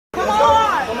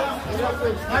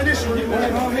Not an issue. Take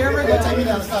me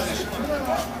down. It's not an issue.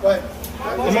 Go ahead.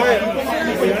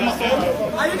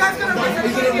 Are you guys gonna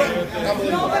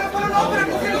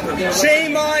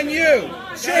Shame on you!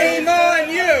 Shame on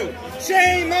you!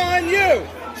 Shame on you!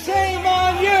 Shame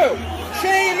on you!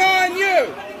 Shame on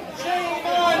you! Shame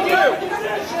on you!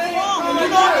 Shame on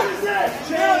you!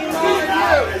 Shame on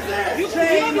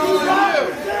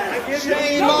you!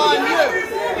 Shame on you! Shame on you!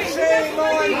 Shame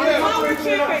on you! Shame on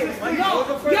you!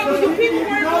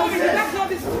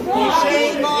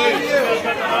 Shame on you!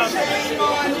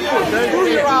 Screw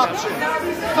your option.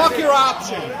 Fuck your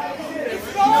option.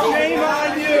 Shame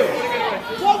on you.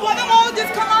 Well, what did all this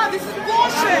come on? This is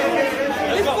bullshit.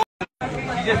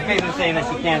 She just basically saying that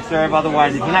she can't serve.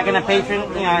 Otherwise, if you're not going to pay for it,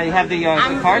 you know, you have the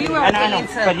card. I know,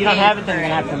 but you don't have it, then you're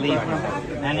going to have to leave.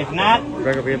 And if not,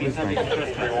 you'll be subject to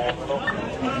trespass.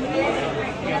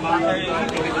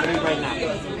 Right now.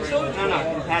 No,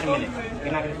 just had a minute.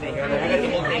 You're not going to stay here.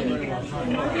 Okay?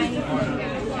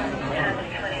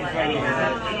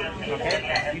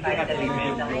 You do have to leave,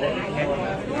 man.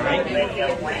 Alright?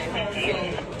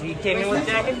 You came in with a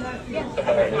jacket? You have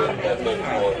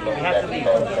to leave. You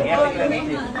have to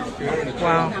leave.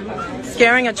 Wow.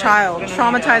 Scaring a child,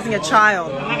 traumatizing a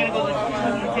child.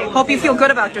 Hope you feel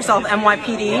good about yourself,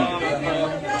 NYPD.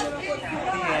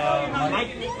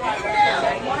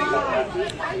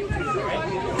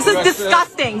 This is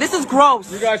disgusting. This is gross.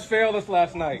 You guys failed us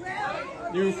last night.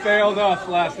 You failed us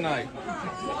last night.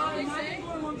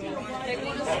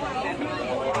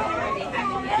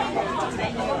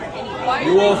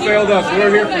 You all failed us.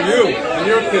 We're here for you and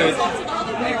your kids.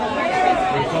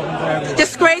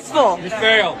 Disgraceful. You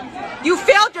failed. You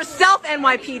failed yourself,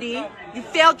 NYPD. You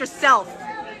failed yourself.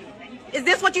 Is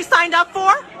this what you signed up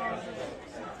for?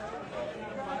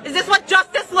 Is this what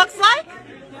justice looks like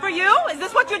for you? Is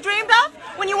this what you dreamed of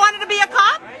when you wanted to be a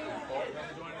cop?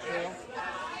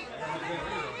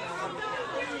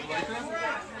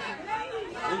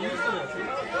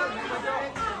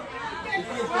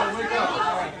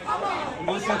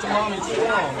 Listen to mommy, it's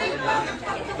wrong. You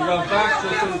got a back so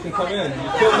you can come in.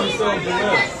 You're killing yourselves to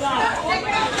live.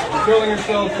 You're killing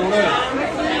yourselves to live.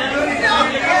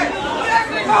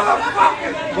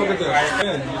 Look at this.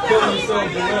 You're killing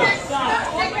yourselves to live.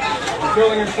 You're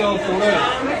killing yourselves to live.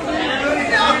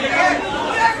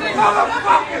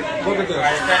 Look at this.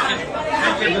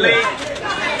 Attention, please.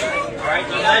 Alright,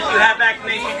 so unless you have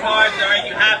vaccination cards, alright,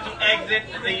 you have to exit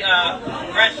the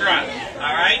restaurant.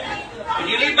 Alright? If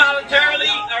you leave voluntarily,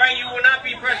 alright, you will not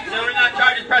be pressed, there will not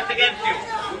charges pressed against you.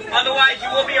 Otherwise, you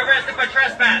will be arrested for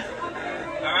trespass.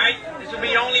 Alright? This will be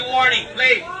your only warning,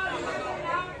 please.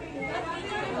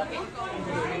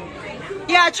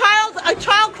 Yeah, a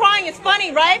child crying is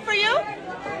funny, right, for you?